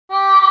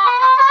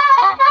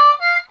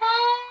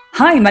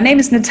Hi, my name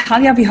is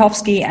Natalia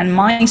and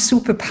my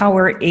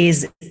superpower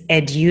is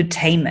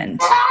edutainment.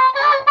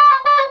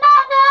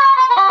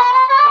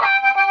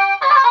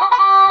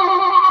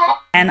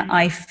 And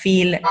I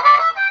feel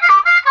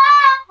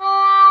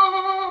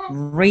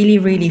really,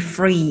 really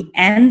free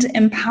and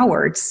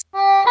empowered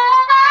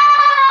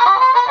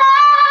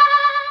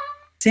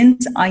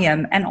since I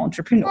am an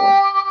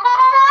entrepreneur.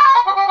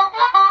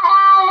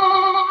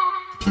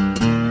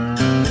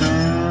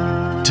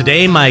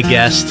 Today, my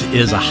guest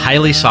is a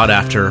highly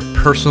sought-after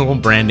personal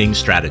branding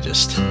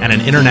strategist and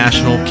an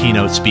international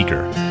keynote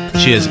speaker.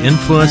 She has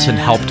influenced and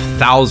helped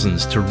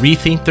thousands to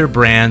rethink their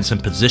brands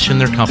and position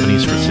their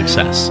companies for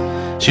success.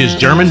 She is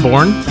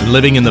German-born and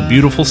living in the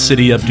beautiful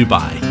city of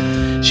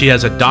Dubai. She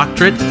has a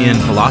doctorate in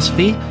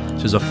philosophy.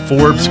 She's a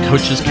Forbes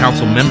Coaches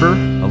Council member,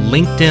 a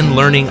LinkedIn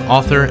Learning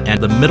author, and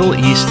the Middle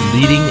East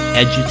leading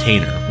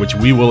edutainer, which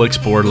we will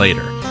explore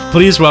later.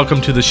 Please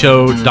welcome to the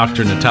show,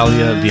 Dr.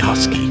 Natalia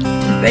Vyhovsky.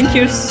 Thank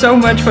you so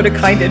much for the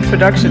kind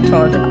introduction,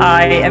 Todd.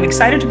 I am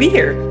excited to be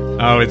here.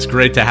 Oh, it's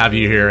great to have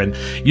you here. And,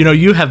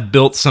 you have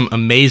built some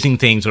amazing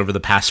things over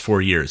the past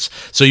 4 years.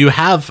 So you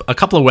have a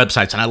couple of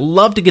websites, and I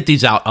love to get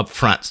these out up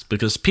front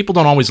because people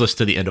don't always listen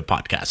to the end of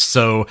podcasts.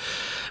 So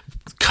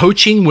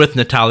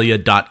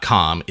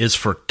coachingwithnatalia.com is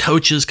for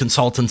coaches,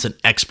 consultants, and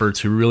experts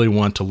who really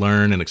want to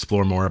learn and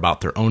explore more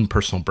about their own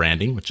personal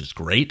branding, which is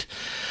great.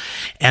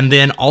 And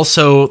then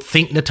also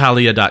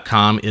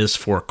thinknatalia.com is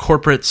for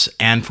corporates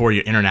and for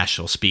your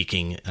international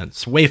speaking.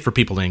 It's a way for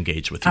people to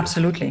engage with you.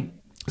 Absolutely.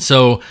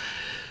 So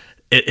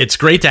it's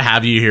great to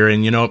have you here.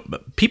 And,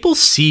 people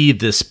see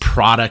this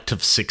product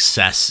of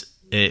success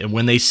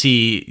when they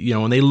see,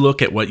 when they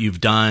look at what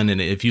you've done. And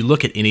if you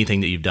look at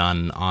anything that you've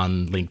done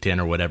on LinkedIn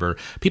or whatever,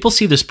 people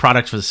see this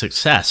product of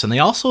success. And they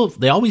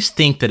always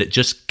think that it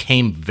just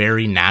came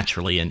very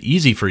naturally and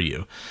easy for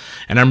you.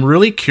 And I'm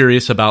really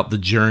curious about the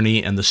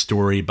journey and the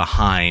story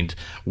behind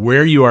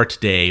where you are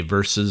today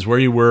versus where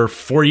you were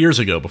 4 years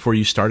ago before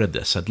you started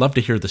this. I'd love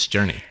to hear this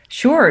journey.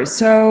 Sure.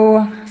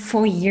 So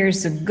 4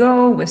 years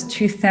ago was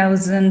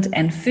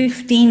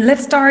 2015.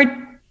 Let's start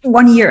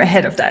 1 year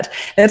ahead of that.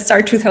 Let's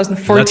start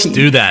 2014. Let's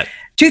do that.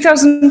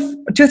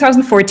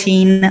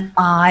 2014,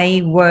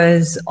 I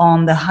was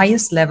on the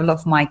highest level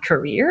of my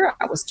career.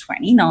 I was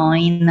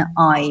 29.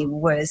 I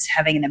was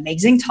having an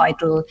amazing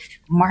title,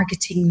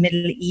 marketing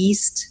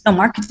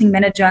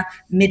manager,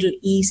 Middle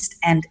East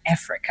and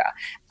Africa.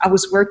 I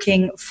was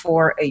working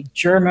for a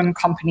German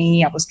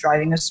company. I was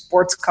driving a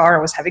sports car. I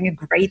was having a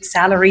great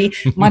salary.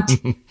 My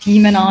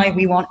team and I,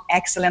 we won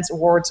excellence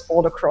awards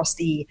all across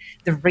the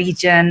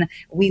region.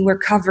 We were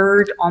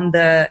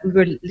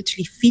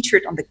literally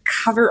featured on the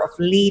cover of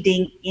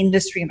leading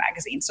industry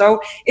magazine.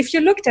 So if you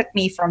looked at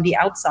me from the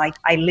outside,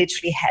 I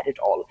literally had it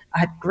all. I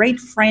had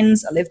great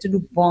friends. I lived in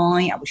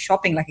Dubai. I was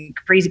shopping like a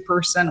crazy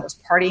person. I was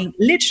partying,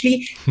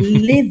 literally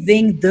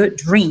living the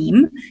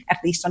dream,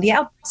 at least on the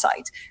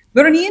outside.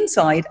 But on the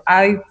inside,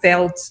 I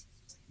felt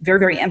very,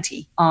 very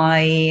empty.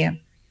 I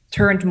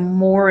turned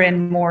more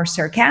and more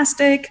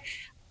sarcastic.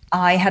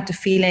 I had the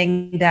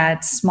feeling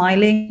that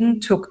smiling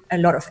took a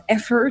lot of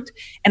effort,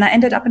 and I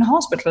ended up in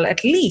hospital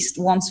at least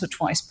once or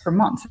twice per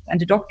month.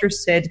 And the doctor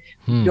said,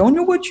 don't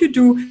know what you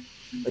do,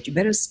 but you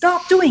better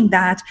stop doing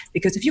that,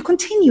 because if you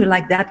continue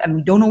like that, and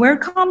we don't know where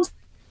it comes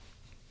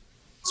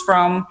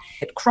from,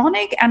 it's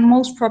chronic, and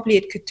most probably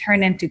it could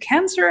turn into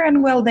cancer,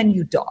 and well, then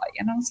you die.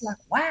 And I was like,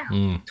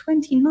 wow,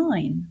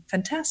 29,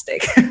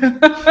 fantastic.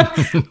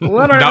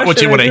 Not what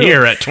you want to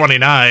hear at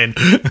 29.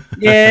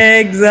 Yeah,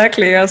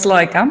 exactly. I was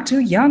like, I'm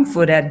too young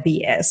for that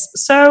BS.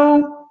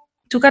 So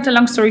to cut a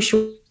long story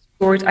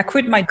short, I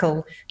quit my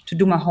goal to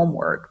do my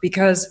homework,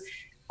 because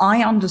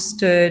I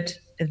understood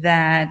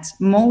that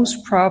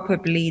most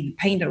probably the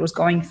pain that I was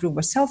going through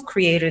was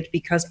self-created,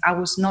 because I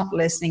was not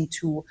listening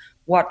to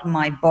what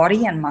my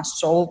body and my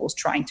soul was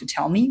trying to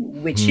tell me,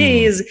 which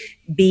is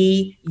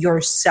be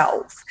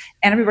yourself.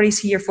 And everybody's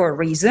here for a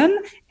reason,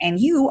 and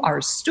you are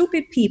a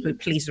stupid people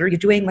pleaser. You're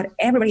doing what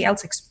everybody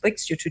else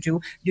expects you to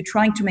do. You're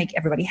trying to make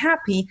everybody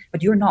happy,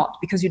 but you're not,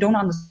 because you don't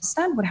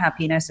understand what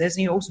happiness is,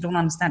 and you also don't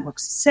understand what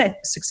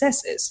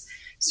success is.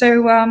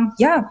 So,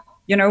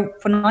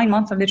 for 9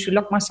 months, I literally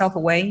locked myself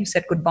away,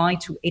 said goodbye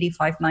to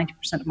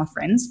 85-90% of my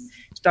friends,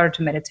 started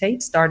to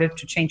meditate, started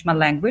to change my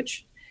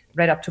language,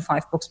 read up to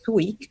 5 books per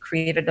week,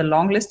 created a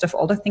long list of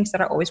all the things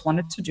that I always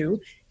wanted to do,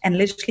 and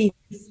literally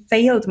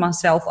failed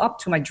myself up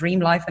to my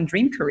dream life and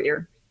dream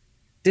career.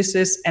 This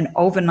is an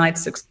overnight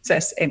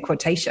success in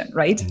quotation,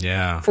 right?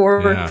 Yeah.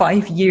 4 or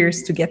 5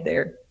 years to get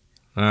there.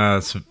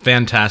 It's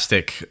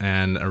fantastic.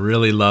 And I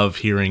really love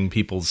hearing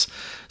people's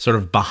sort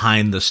of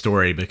behind the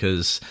story,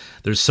 because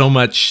there's so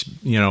much,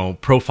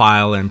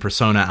 profile and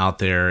persona out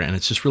there. And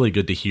it's just really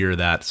good to hear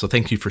that. So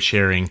thank you for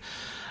sharing.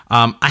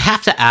 I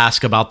have to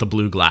ask about the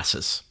blue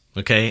glasses.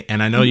 Okay.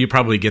 And I know you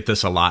probably get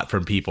this a lot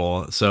from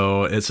people.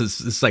 So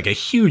it's like a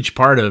huge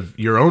part of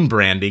your own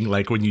branding,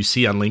 like when you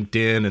see on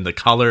LinkedIn and the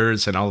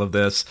colors and all of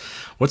this.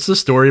 What's the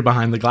story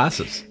behind the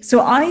glasses?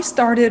 So I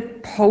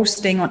started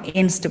posting on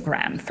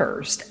Instagram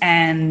first,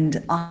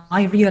 and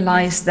I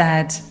realized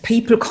that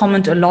people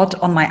comment a lot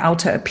on my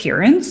outer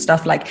appearance,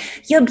 stuff like,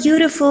 "You're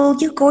beautiful,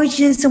 you're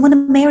gorgeous, I want to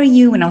marry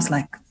you." And I was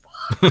like,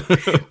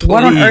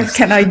 what on earth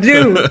can I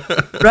do?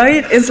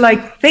 Right? It's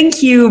like,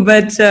 thank you,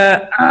 but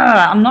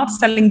I'm not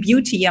selling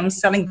beauty, I'm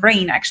selling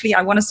brain. Actually,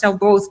 I want to sell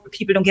both, but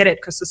people don't get it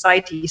because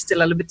society is still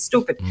a little bit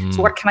stupid.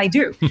 So what can I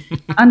do?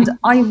 And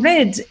I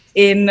read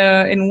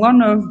in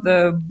one of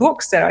the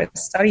books that I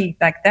studied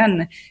back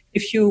then,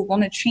 if you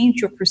want to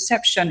change your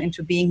perception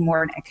into being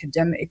more an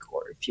academic,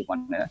 or if you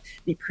want to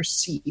be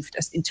perceived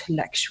as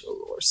intellectual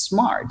or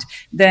smart,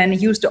 then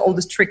use the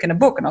oldest trick in a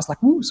book. And I was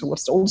like, ooh, so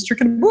what's the oldest trick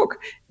in a book?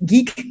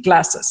 Geek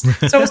glasses.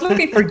 So I was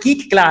looking for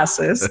geek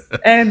glasses,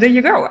 and there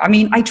you go. I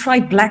mean, I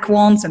tried black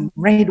ones and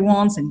red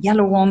ones and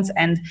yellow ones,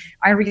 and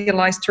I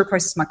realized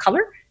turquoise is my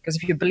color, because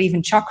if you believe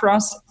in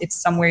chakras, it's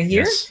somewhere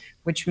here. Yes.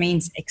 Which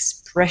means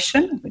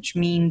expression, which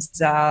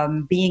means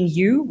being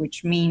you,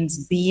 which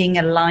means being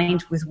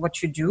aligned with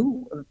what you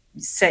do,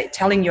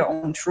 telling your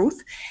own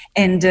truth.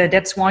 And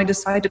that's why I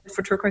decided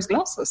for turquoise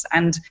glasses.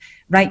 And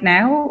right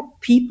now,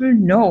 people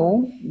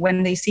know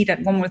when they see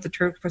that woman with the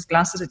turquoise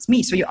glasses, it's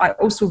me. So I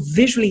also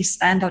visually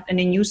stand out in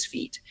a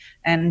newsfeed.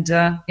 And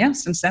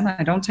since then,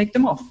 I don't take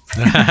them off.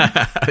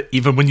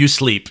 Even when you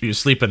sleep, you're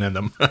sleeping in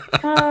them.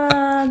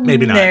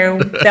 Maybe not. No,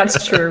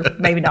 that's true.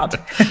 Maybe not.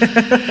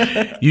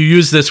 You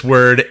use this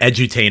word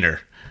edutainer,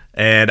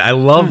 and I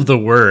love the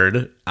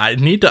word. I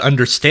need to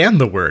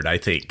understand the word, I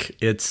think.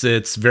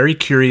 It's very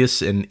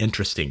curious and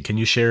interesting. Can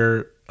you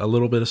share a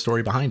little bit of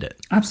story behind it?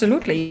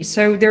 Absolutely.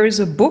 So there is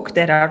a book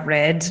that I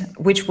read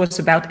which was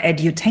about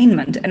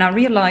edutainment, and I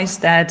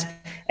realized that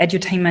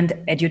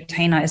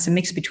edutainer is a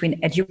mix between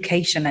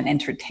education and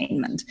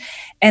entertainment.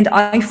 And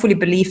I fully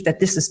believe that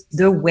this is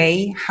the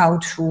way how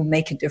to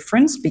make a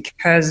difference,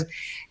 because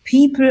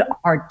people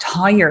are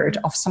tired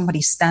of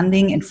somebody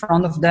standing in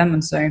front of them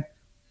and saying,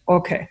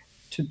 okay,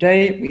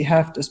 today we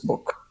have this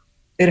book.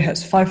 It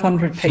has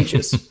 500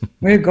 pages.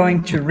 We're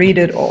going to read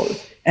it all.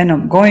 And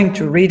I'm going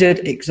to read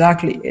it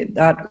exactly in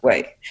that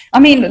way. I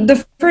mean,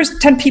 the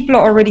first 10 people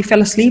already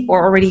fell asleep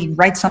or already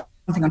write something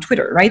on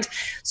Twitter, right?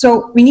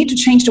 So we need to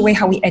change the way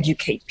how we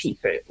educate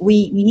people.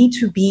 We need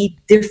to be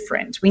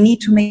different. We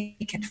need to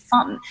make it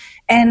fun.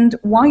 And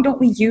why don't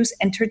we use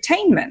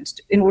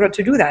entertainment in order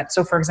to do that?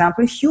 So, for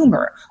example,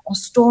 humor or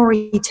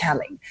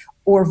storytelling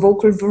or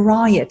vocal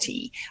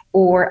variety,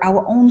 or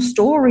our own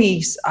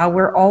stories,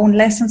 our own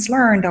lessons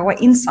learned, our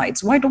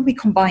insights. Why don't we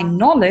combine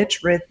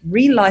knowledge with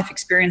real life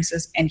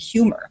experiences and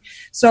humor?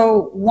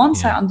 So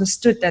once I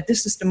understood that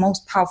this is the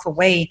most powerful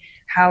way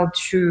how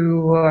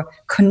to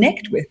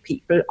connect with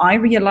people, I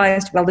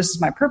realized, well, this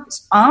is my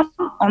purpose. I'm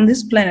on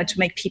this planet to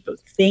make people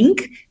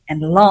think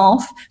and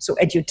laugh. So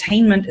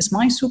edutainment is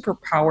my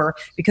superpower,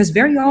 because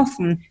very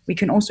often we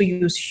can also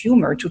use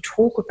humor to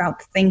talk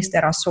about things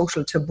that are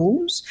social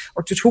taboos,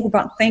 or to talk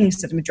about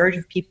things that the majority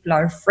of people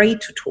are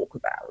afraid to talk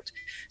about.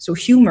 So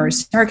humor,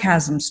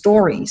 sarcasm,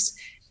 stories,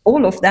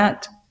 all of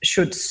that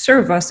should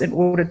serve us in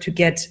order to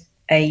get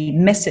a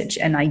message,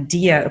 an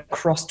idea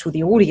across to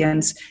the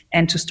audience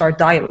and to start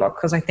dialogue,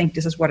 because I think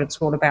this is what it's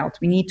all about.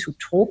 We need to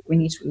talk, we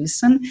need to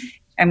listen,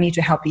 and we need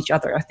to help each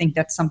other. I think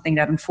that's something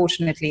that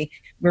unfortunately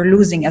we're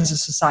losing as a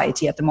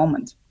society at the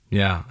moment.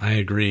 Yeah, I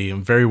agree.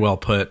 Very well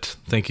put.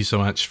 Thank you so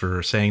much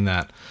for saying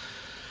that.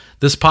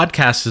 This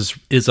podcast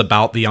is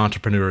about the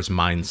entrepreneur's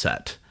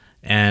mindset.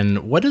 And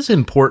what is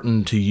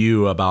important to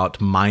you about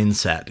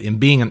mindset in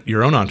being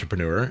your own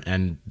entrepreneur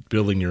and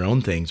building your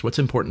own things? What's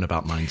important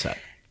about mindset?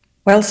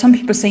 Well, some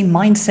people say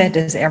mindset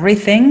is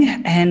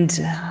everything. And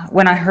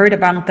when I heard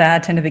about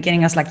that in the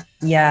beginning, I was like,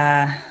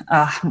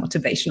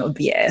 motivational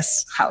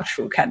BS. How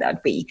true can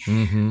that be?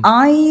 Mm-hmm.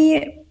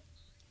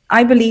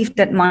 I believe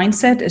that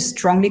mindset is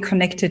strongly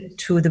connected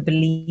to the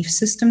belief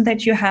system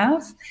that you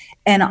have.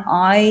 And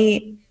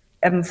I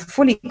am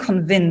fully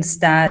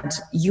convinced that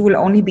you will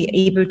only be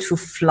able to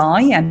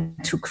fly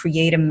and to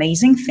create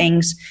amazing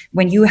things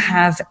when you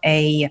have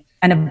an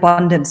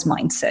abundance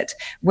mindset.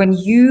 When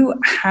you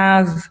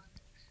have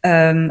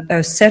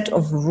a set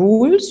of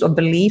rules or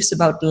beliefs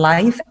about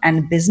life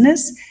and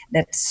business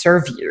that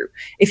serve you.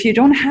 If you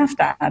don't have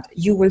that,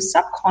 you will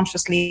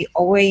subconsciously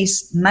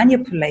always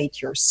manipulate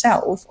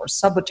yourself or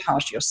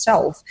sabotage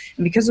yourself.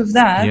 And because of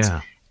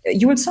that,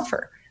 you will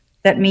suffer.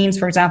 That means,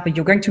 for example,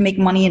 you're going to make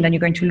money and then you're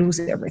going to lose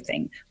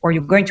everything. Or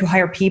you're going to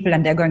hire people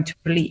and they're going to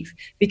leave.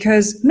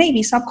 Because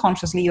maybe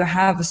subconsciously you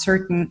have a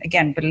certain,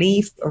 again,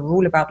 belief or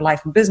rule about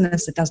life and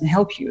business that doesn't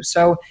help you.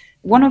 So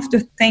one of the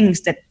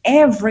things that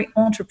every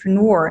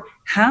entrepreneur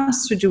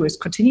has to do is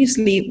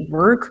continuously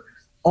work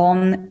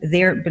on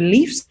their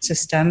belief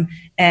system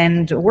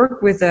and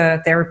work with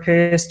a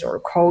therapist or a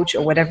coach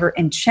or whatever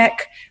and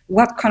check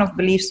what kind of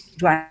beliefs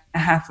do I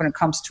have when it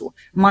comes to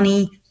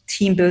money,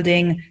 team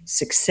building,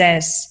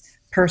 success,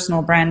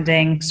 personal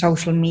branding,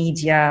 social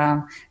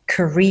media,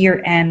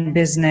 career and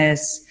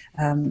business,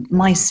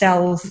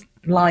 myself,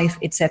 life,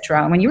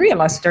 etc. When you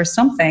realize that there's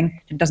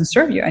something that doesn't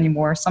serve you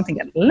anymore, something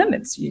that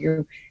limits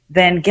you,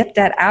 then get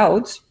that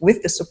out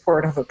with the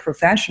support of a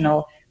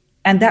professional,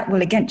 and that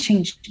will again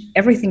change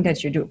everything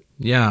that you do.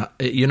 Yeah,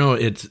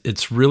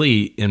 it's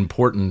really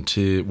important.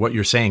 To what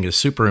you're saying is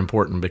super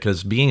important,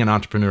 because being an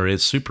entrepreneur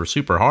is super,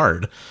 super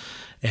hard.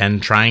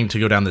 And trying to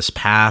go down this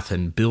path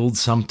and build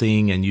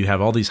something, and you have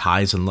all these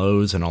highs and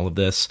lows and all of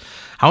this.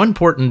 How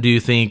important do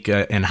you think,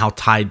 and how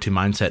tied to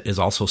mindset is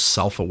also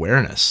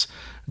self-awareness?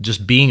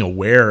 Just being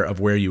aware of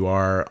where you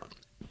are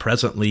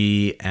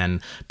presently, and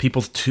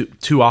people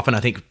too often, I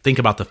think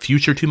about the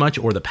future too much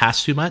or the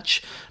past too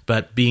much,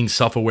 but being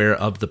self-aware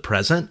of the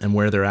present and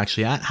where they're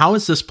actually at. How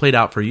has this played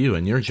out for you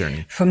in your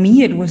journey? For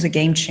me, it was a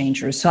game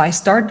changer. So I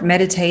started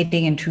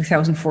meditating in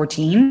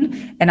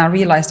 2014, and I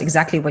realized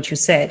exactly what you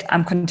said.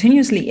 I'm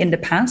continuously in the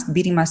past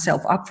beating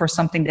myself up for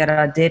something that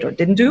I did or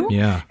didn't do.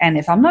 Yeah. And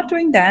if I'm not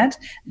doing that,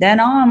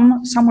 then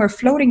I'm somewhere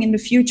floating in the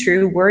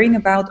future, worrying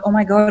about, oh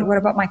my God, what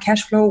about my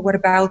cash flow? What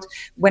about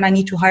when I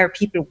need to hire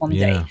people one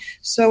day?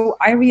 So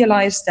I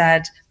realized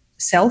that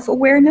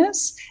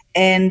self-awareness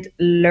and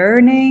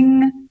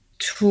learning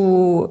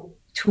to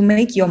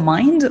make your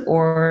mind,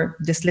 or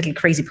this little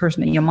crazy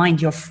person in your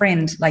mind, your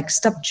friend, like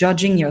stop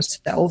judging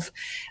yourself.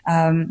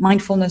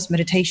 Mindfulness,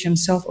 meditation,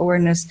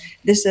 self-awareness,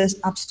 this is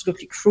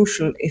absolutely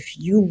crucial if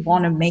you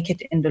want to make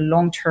it in the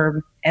long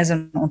term as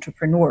an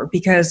entrepreneur,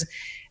 because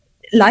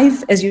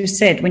life, as you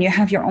said, when you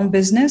have your own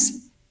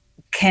business,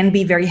 can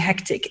be very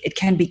hectic. It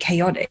can be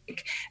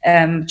chaotic.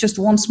 Just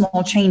one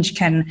small change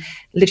can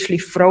literally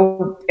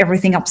throw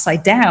everything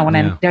upside down,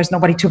 and there's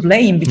nobody to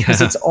blame because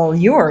it's all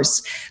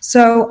yours.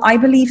 So I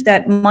believe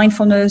that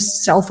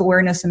mindfulness,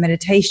 self-awareness, and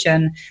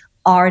meditation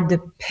are the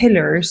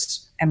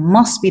pillars, and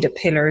must be the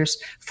pillars,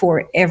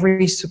 for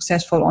every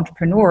successful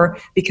entrepreneur,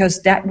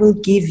 because that will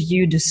give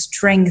you the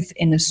strength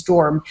in a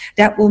storm.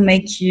 That will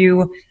make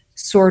you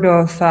sort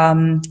of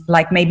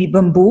like maybe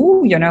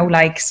bamboo,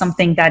 like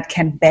something that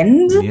can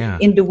bend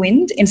in the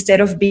wind,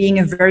 instead of being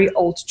a very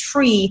old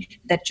tree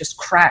that just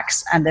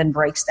cracks and then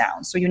breaks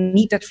down. So you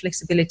need that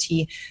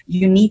flexibility,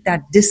 you need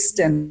that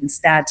distance,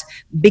 that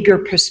bigger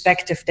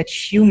perspective, that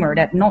humor,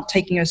 that not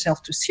taking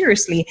yourself too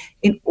seriously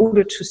in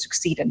order to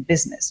succeed in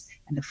business.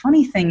 And the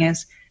funny thing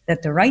is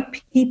that the right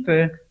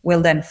people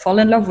will then fall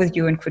in love with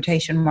you, in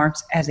quotation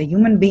marks, as a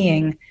human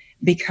being,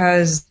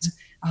 because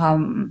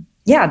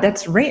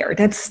that's rare.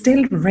 That's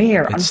still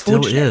rare. It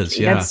still is.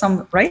 Yeah. That's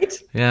right?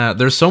 Yeah.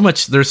 There's so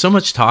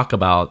much talk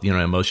about,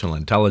 emotional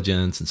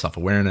intelligence and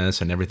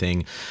self-awareness and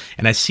everything.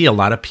 And I see a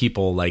lot of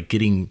people like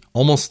getting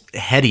almost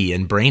heady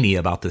and brainy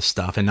about this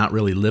stuff and not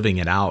really living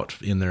it out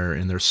in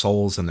their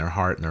souls and their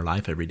heart and their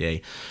life every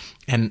day.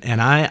 And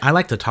I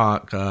like to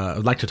talk,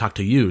 I'd like to talk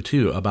to you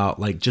too about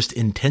like just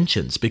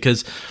intentions,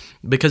 because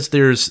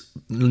there's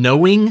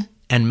knowing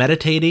and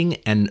meditating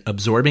and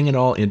absorbing it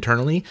all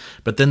internally,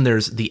 but then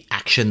there's the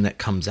action that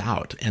comes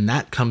out, and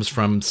that comes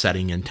from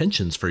setting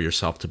intentions for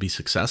yourself to be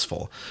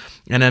successful.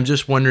 And I'm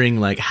just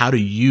wondering, like, how do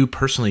you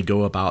personally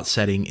go about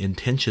setting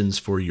intentions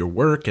for your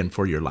work and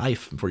for your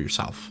life and for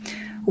yourself?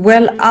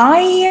 Well,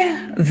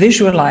 I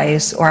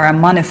visualize, or I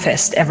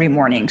manifest every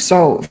morning.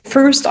 So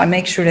first, I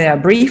make sure that I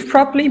breathe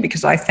properly,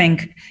 because I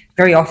think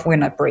very often we're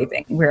not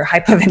breathing, we're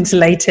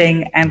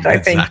hyperventilating, and I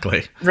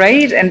think,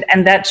 right?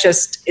 And that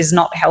just is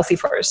not healthy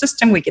for our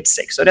system. We get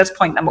sick. So that's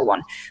point number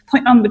one.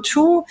 Point number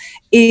two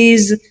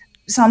is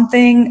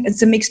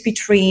it's a mix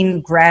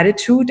between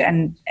gratitude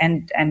and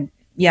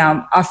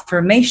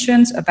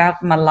affirmations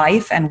about my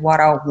life and what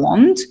I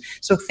want.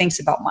 So things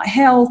about my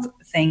health,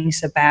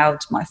 things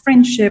about my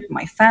friendship,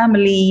 my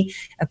family,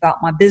 about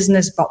my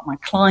business, about my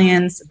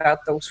clients, about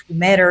those who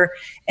matter.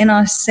 And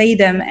I say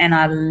them and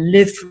I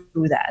live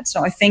through that.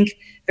 So I think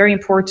very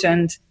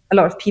important, a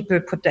lot of people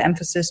put the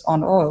emphasis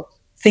on,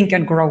 think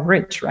and grow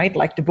rich, right?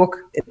 Like the book,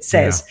 it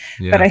says.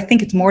 Yeah. But I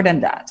think it's more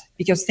than that,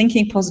 because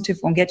thinking positive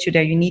won't get you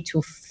there. You need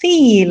to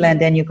feel, and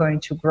then you're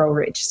going to grow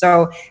rich.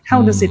 So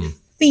how does it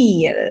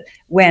feel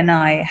when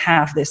I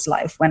have this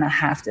life, when I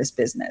have this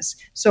business?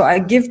 So I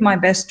give my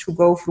best to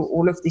go through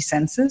all of these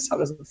senses. How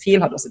does it feel?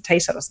 How does it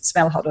taste? How does it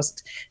smell? How does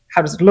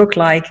it look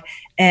like?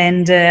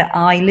 And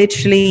I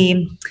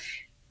literally,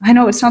 I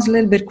know it sounds a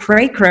little bit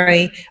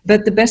cray-cray,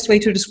 but the best way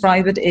to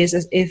describe it is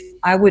as if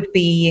I would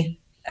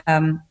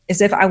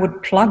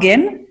plug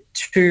in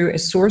to a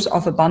source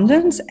of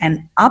abundance and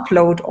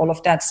upload all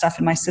of that stuff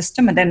in my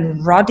system, and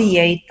then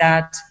radiate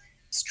that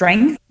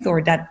strength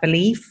or that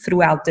belief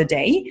throughout the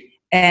day.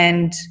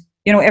 And,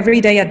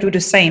 every day I do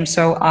the same.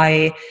 So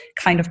I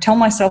kind of tell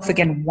myself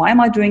again, why am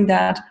I doing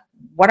that?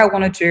 What I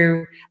want to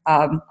do.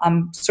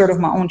 I'm sort of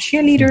my own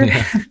cheerleader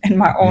and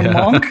my own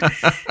monk.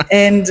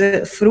 And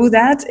through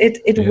that,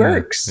 it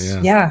works.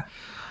 Yeah.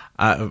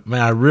 Man,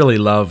 I really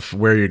love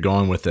where you're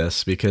going with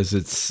this, because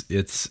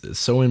it's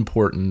so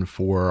important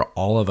for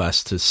all of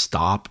us to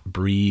stop,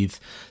 breathe,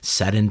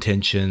 set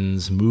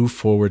intentions, move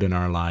forward in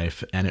our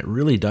life, and it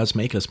really does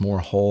make us more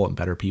whole and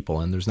better people.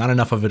 And there's not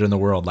enough of it in the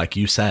world, like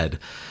you said.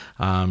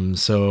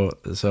 So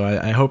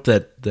I hope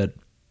that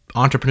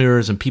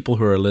entrepreneurs and people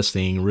who are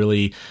listening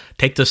really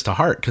take this to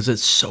heart, because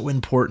it's so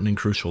important and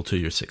crucial to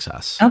your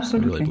success.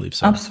 Absolutely. I really believe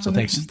so.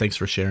 Absolutely. So thanks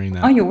for sharing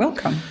that. Oh, you're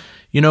welcome.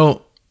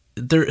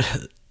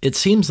 It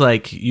seems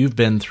like you've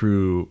been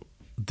through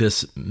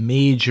this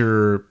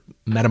major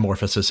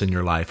metamorphosis in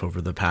your life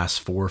over the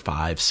past 4,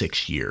 5,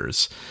 6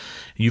 years.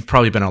 You've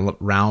probably been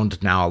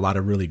around now a lot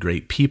of really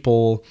great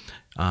people.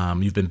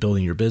 You've been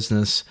building your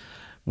business.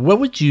 What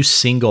would you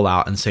single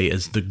out and say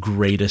is the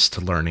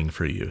greatest learning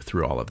for you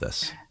through all of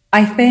this?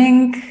 I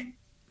think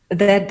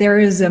that there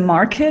is a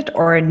market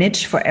or a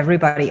niche for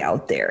everybody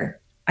out there.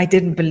 I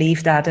didn't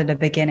believe that in the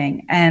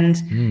beginning.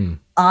 And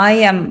I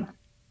am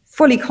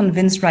fully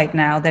convinced right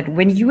now that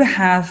when you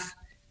have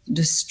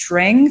the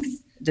strength,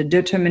 the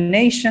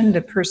determination,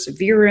 the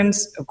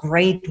perseverance, a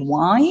great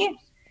why,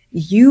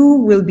 you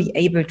will be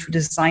able to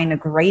design a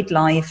great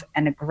life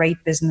and a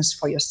great business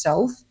for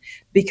yourself.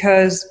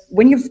 Because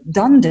when you've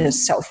done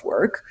this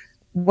self-work,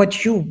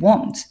 what you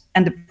want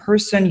and the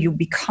person you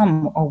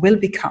become or will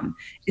become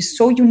is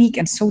so unique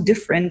and so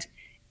different.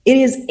 It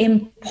is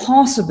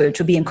impossible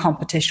to be in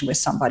competition with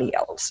somebody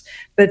else.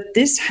 But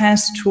this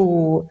has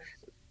to,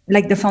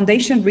 the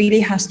foundation really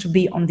has to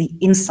be on the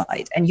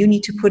inside. And you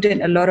need to put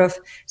in a lot of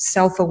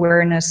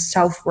self-awareness,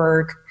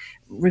 self-work,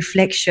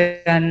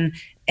 reflection.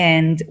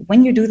 And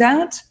when you do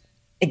that,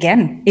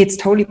 again, it's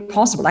totally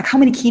possible. Like, how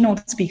many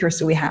keynote speakers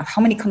do we have?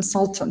 How many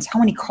consultants? How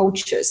many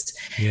coaches?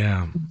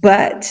 Yeah.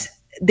 But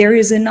there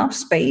is enough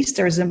space.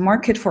 There is a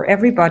market for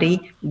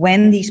everybody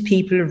when these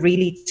people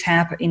really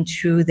tap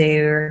into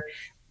their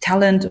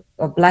talent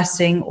or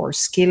blessing or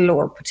skill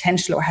or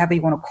potential or however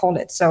you want to call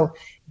it. So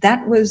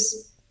that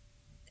was,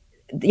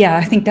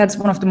 I think that's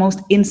one of the most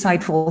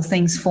insightful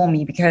things for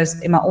me,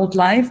 because in my old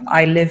life,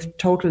 I lived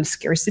total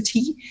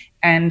scarcity.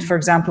 And for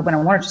example, when I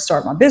wanted to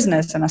start my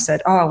business and I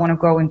said, I want to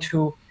go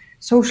into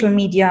social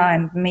media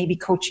and maybe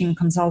coaching,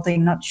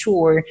 consulting, not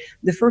sure.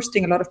 The first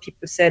thing a lot of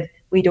people said,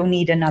 we don't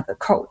need another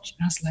coach.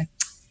 And I was like,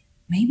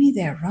 maybe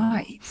they're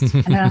right.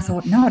 And then I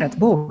thought, no, that's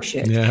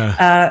bullshit.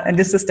 Yeah. And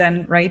this is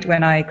then right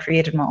when I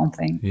created my own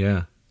thing.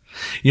 Yeah.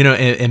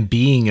 And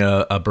being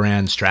a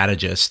brand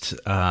strategist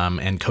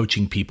and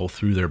coaching people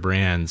through their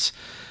brands,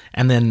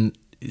 and then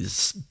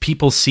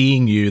people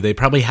seeing you, they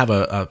probably have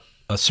a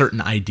certain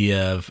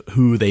idea of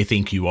who they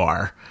think you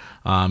are.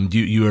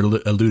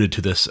 You alluded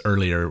to this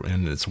earlier,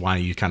 and it's why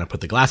you kind of put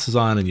the glasses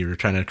on and you were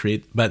trying to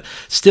create. But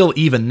still,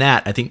 even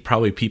that, I think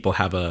probably people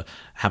have a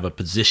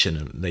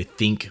position. They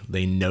think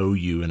they know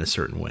you in a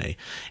certain way.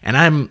 And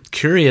I'm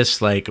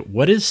curious,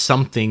 what is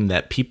something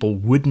that people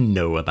wouldn't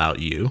know about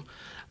you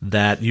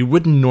that you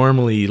wouldn't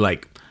normally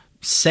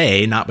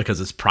say, not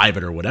because it's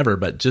private or whatever,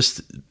 but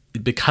just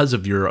because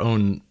of your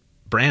own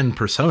brand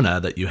persona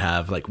that you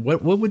have?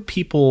 What would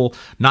people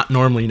not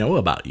normally know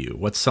about you?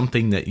 What's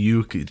something that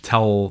you could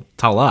tell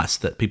us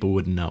that people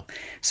wouldn't know?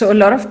 So a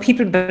lot of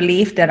people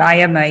believe that I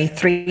am a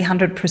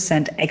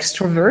 300%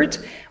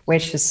 extrovert,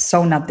 which is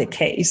so not the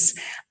case.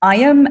 I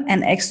am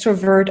an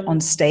extrovert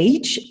on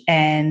stage,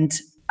 and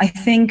I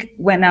think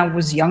when I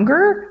was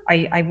younger,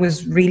 I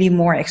was really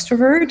more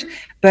extrovert,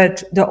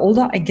 but the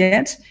older I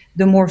get,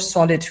 the more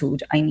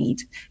solitude I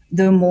need.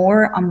 The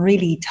more I'm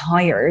really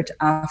tired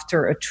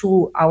after a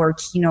 2-hour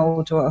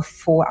keynote or a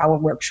 4-hour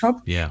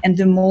workshop. Yeah. And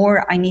the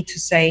more I need to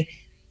say,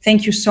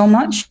 thank you so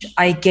much.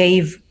 I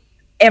gave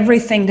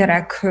everything that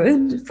I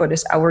could for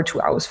this hour,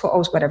 2 hours, 4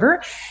 hours,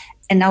 whatever.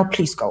 And now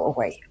please go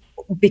away.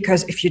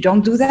 Because if you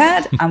don't do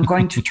that, I'm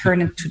going to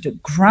turn into the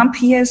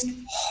grumpiest,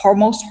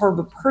 most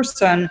horrible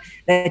person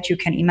that you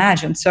can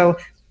imagine. So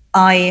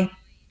I'm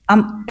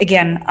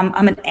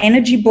an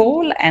energy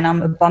ball, and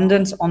I'm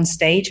abundant on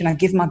stage, and I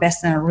give my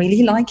best, and I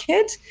really like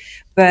it.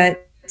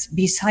 But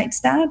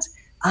besides that,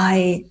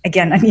 I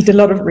need a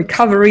lot of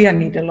recovery. I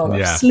need a lot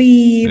of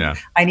sleep. Yeah.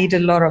 I need a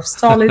lot of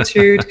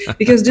solitude,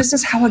 because this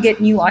is how I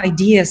get new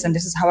ideas, and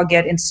this is how I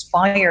get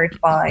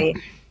inspired by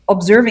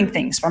observing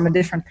things from a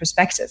different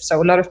perspective.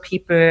 So a lot of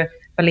people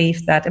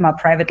believe that in my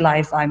private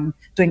life, I'm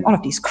doing all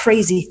of these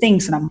crazy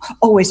things and I'm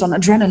always on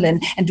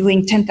adrenaline and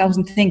doing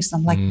 10,000 things. And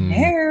I'm like,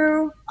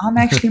 no, I'm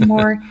actually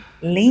more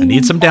lean. I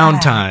need some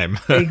downtime.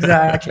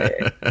 Exactly.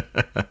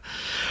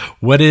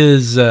 What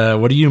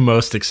are you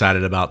most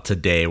excited about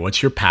today?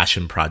 What's your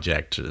passion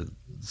project?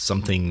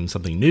 Something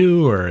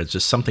new, or it's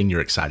just something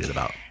you're excited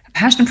about?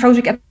 Passion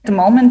project at the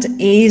moment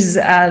is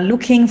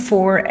looking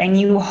for a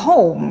new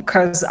home,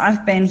 because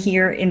I've been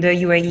here in the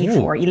UAE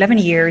for 11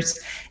 years,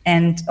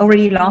 and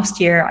already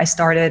last year I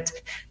started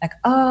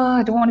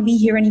I don't want to be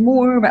here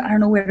anymore, but I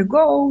don't know where to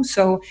go.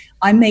 So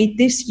I made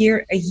this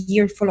year a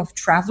year full of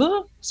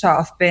travel. So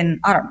I've been,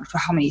 I don't know to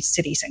how many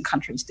cities and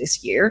countries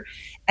this year,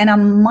 and I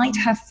might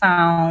have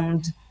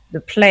found the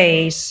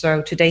place.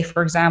 So today,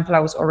 for example, I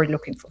was already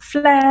looking for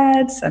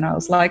flats, and I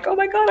was like, oh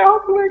my God, I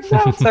hope it works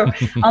out. So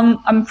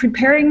I'm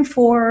preparing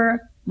for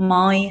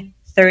my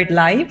third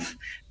life,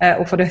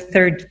 or for the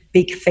third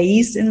big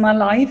phase in my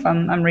life.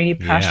 I'm really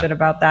passionate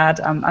about that.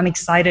 I'm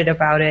excited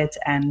about it.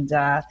 And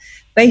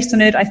based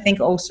on it, I think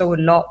also a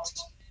lot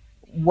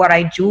what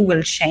I do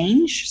will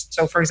change.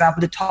 So for example,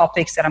 the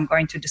topics that I'm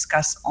going to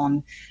discuss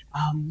on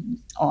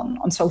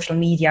on social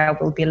media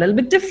will be a little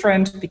bit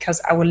different,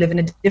 because I will live in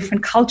a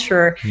different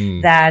culture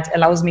that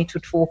allows me to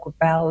talk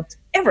about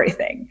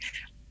everything.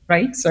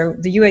 Right? So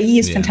the UAE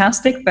is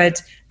fantastic,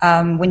 but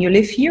when you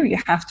live here, you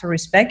have to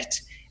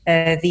respect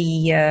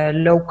the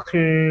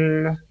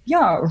local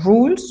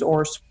rules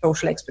or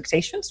social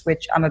expectations,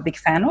 which I'm a big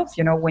fan of.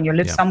 When you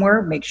live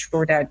somewhere, make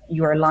sure that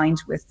you are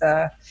aligned with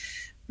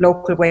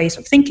local ways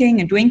of thinking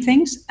and doing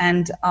things.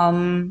 And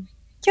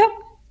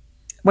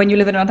when you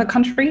live in another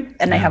country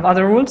and they have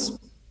other rules,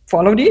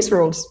 follow these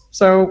rules.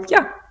 So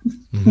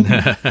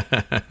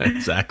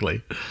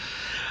Exactly.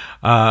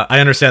 I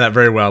understand that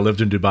very well. I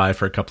lived in Dubai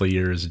for a couple of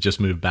years, just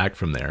moved back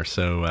from there.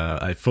 So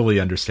I fully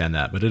understand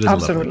that, but it is a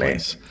lovely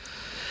place.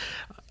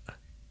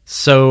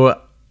 So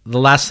the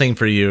last thing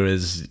for you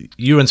is,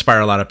 you inspire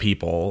a lot of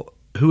people.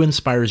 Who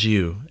inspires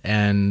you,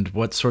 and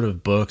what sort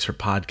of books or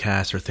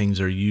podcasts or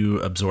things are you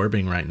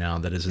absorbing right now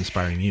that is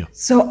inspiring you?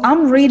 So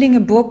I'm reading a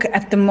book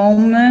at the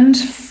moment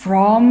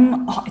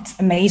from, it's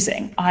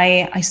amazing.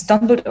 I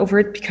stumbled over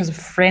it because a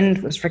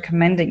friend was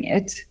recommending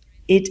it.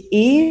 It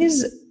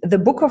is The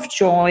Book of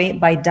Joy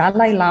by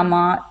Dalai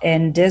Lama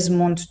and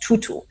Desmond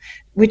Tutu,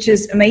 which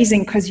is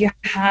amazing because you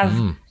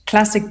have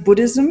classic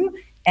Buddhism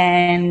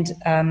and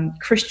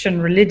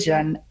Christian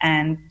religion,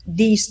 and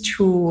these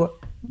two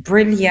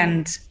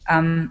brilliant,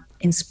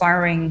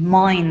 inspiring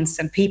minds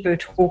and people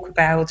talk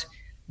about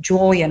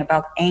joy and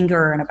about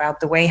anger and about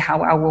the way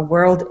how our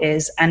world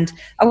is. And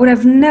I would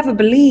have never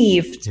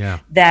believed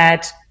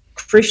that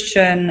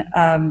Christian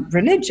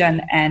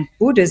religion and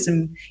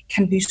Buddhism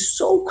can be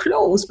so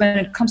close when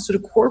it comes to the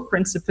core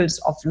principles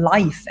of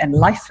life and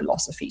life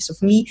philosophy. So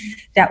for me,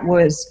 that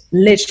was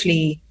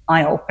literally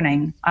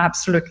eye-opening. I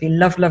absolutely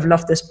love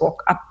this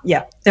book.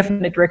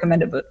 Definitely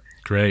recommendable.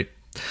 Great.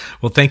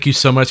 Well, thank you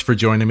so much for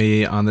joining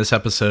me on this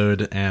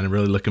episode, and I'm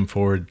really looking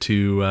forward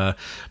to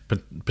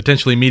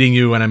potentially meeting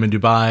you when I'm in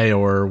Dubai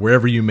or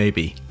wherever you may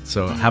be.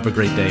 So have a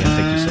great day, and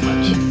thank you so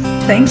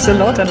much. Thanks a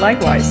lot, and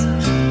likewise.